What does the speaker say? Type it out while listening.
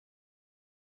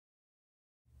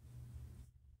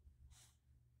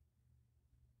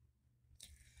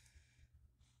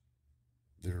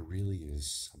there really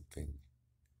is something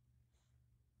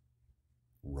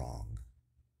wrong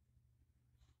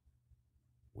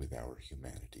with our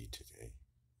humanity today.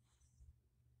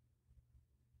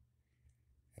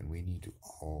 And we need to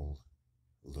all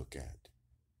look at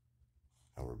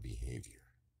our behavior.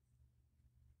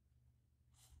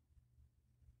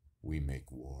 We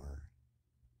make war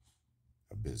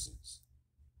a business.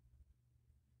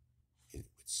 It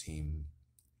would seem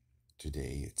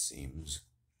today, it seems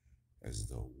as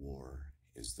though war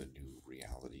is the new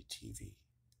reality TV,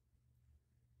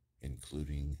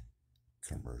 including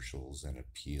commercials and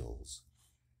appeals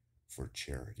for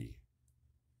charity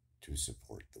to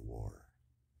support the war,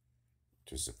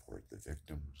 to support the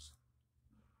victims,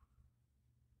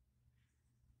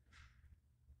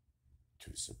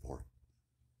 to support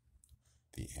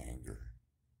the anger,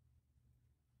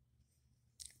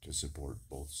 to support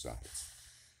both sides,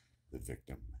 the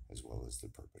victim as well as the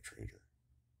perpetrator.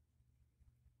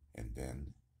 And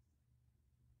then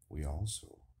we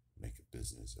also make a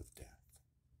business of death.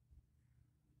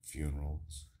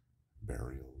 Funerals,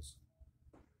 burials,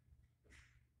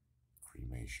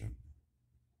 cremation,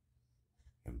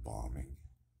 embalming.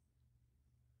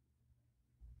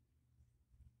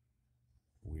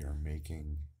 We are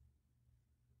making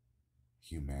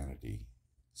humanity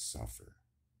suffer.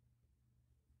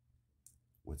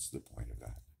 What's the point of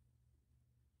that?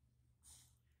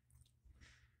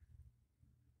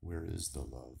 Where is the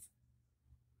love?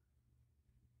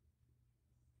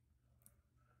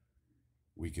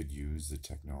 We could use the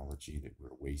technology that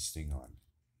we're wasting on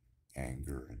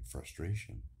anger and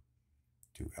frustration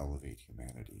to elevate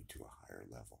humanity to a higher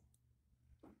level,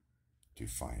 to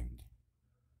find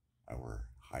our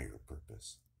higher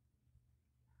purpose.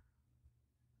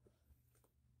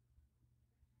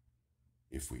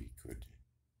 If we could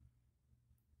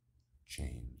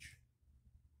change,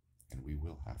 and we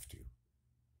will have to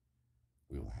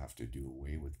do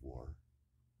away with war.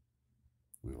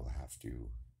 We will have to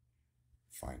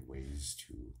find ways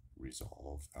to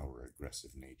resolve our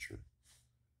aggressive nature.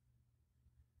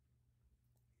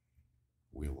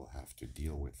 We will have to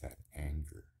deal with that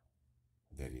anger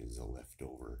that is a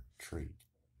leftover trait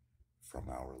from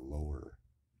our lower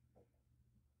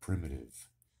primitive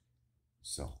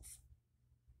self.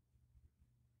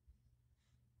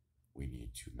 We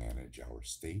need to manage our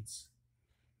states.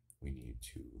 We need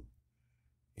to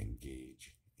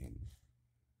engage in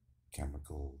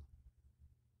chemical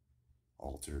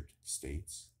altered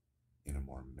states in a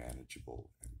more manageable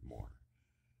and more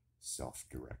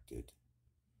self-directed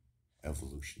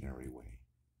evolutionary way.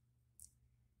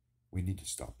 We need to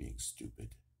stop being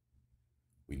stupid.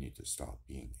 We need to stop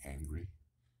being angry.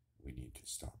 We need to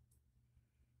stop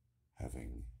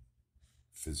having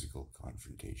physical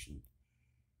confrontation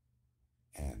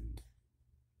and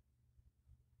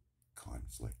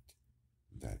conflict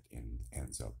that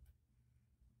ends up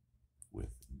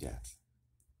with death,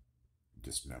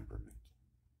 dismemberment.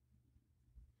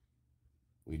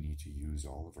 We need to use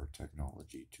all of our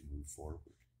technology to move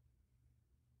forward.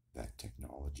 That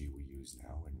technology we use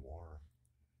now in war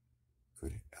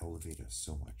could elevate us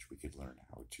so much. We could learn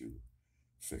how to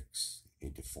fix a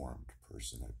deformed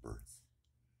person at birth.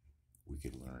 We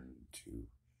could learn to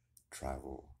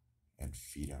travel and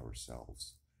feed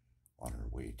ourselves on our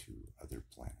way to other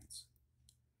planets.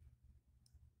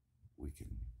 We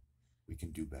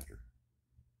can do better.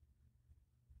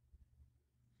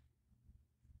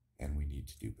 And we need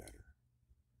to do better.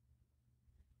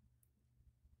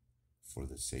 For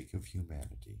the sake of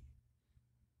humanity,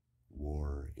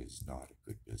 war is not a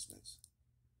good business.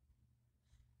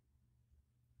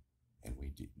 And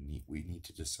we need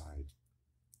to decide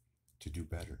to do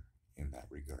better in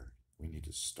that regard. We need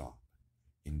to stop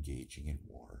engaging in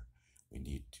war. We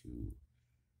need to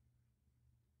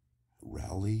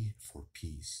rally for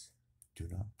peace. Do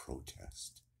not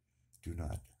protest. Do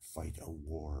not fight a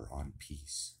war on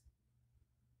peace.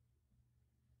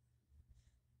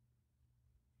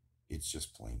 It's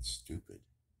just plain stupid.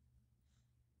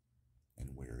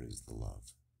 And where is the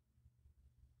love?